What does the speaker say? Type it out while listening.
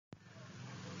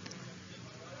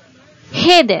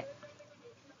Hey there,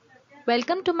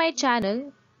 welcome to my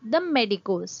channel, The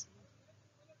Medicos.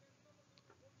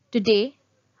 Today,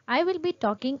 I will be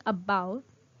talking about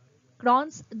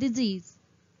Crohn's disease.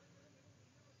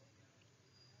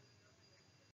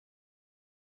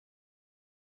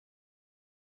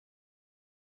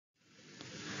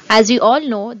 As we all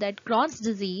know that Crohn's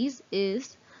disease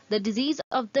is the disease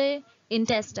of the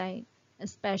intestine,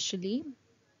 especially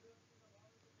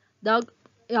the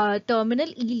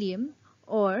terminal ileum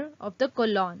or of the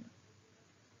colon.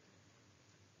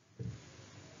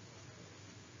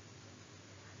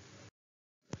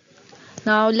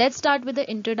 Now let's start with the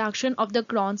introduction of the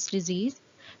Crohn's disease.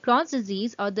 Crohn's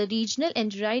disease or the regional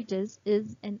enteritis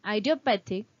is an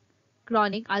idiopathic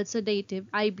chronic ulcerative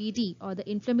IBD or the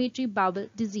inflammatory bowel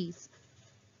disease.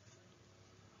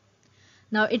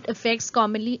 Now it affects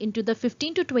commonly into the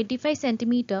 15 to 25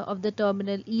 centimeter of the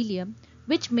terminal ileum,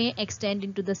 which may extend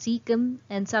into the cecum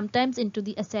and sometimes into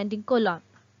the ascending colon.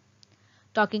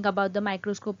 Talking about the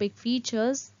microscopic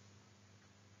features,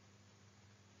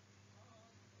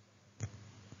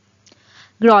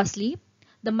 grossly,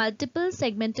 the multiple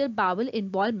segmental bowel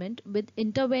involvement with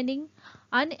intervening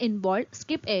uninvolved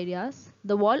skip areas.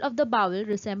 The wall of the bowel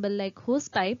resemble like hose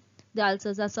pipe. The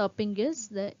ulcers are serpingous.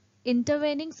 The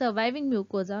intervening surviving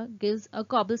mucosa gives a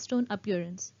cobblestone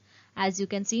appearance. As you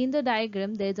can see in the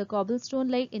diagram, there is a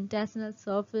cobblestone-like intestinal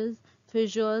surface,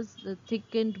 fissures, the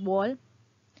thickened wall.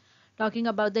 Talking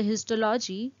about the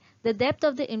histology, the depth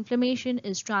of the inflammation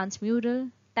is transmural.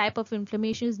 Type of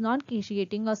inflammation is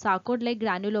non-caseating or sarcoid-like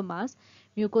granulomas.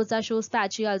 Mucosa shows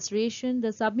patchy ulceration.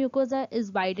 The submucosa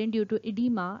is widened due to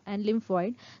edema and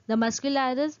lymphoid. The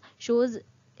muscularis shows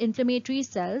inflammatory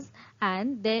cells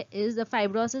and there is the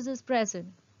fibrosis is present.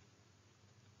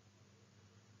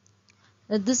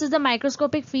 This is the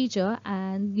microscopic feature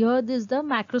and here is the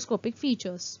macroscopic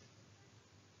features.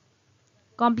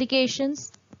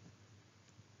 Complications.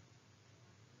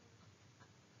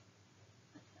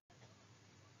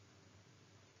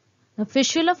 The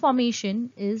fistula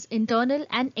formation is internal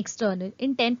and external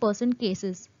in 10%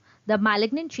 cases. The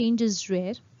malignant change is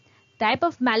rare. Type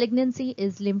of malignancy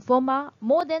is lymphoma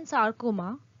more than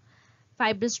sarcoma.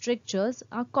 Fibrous strictures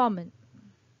are common.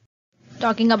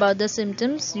 Talking about the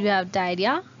symptoms, you have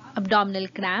diarrhea, abdominal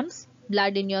cramps,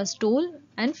 blood in your stool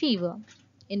and fever.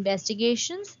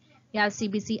 Investigations, you have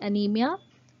CBC anemia,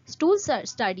 stool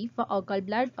study for occult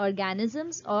blood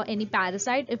organisms or any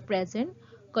parasite if present,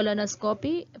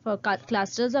 colonoscopy for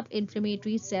clusters of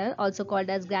inflammatory cell also called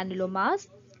as granulomas,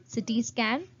 CT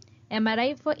scan,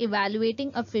 MRI for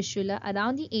evaluating a fistula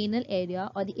around the anal area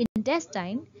or the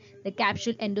intestine, the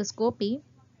capsule endoscopy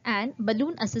and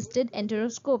balloon assisted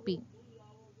enteroscopy.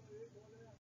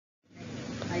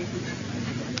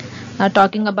 Now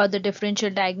talking about the differential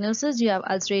diagnosis, you have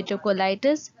ulcerative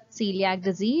colitis, celiac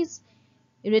disease,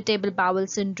 irritable bowel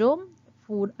syndrome,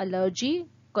 food allergy,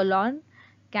 colon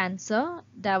cancer,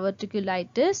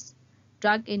 diverticulitis,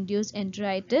 drug-induced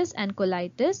enteritis and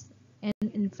colitis, and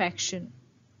infection.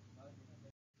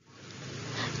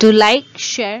 To like,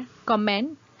 share,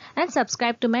 comment and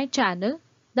subscribe to my channel,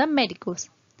 The Medicos.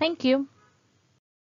 Thank you.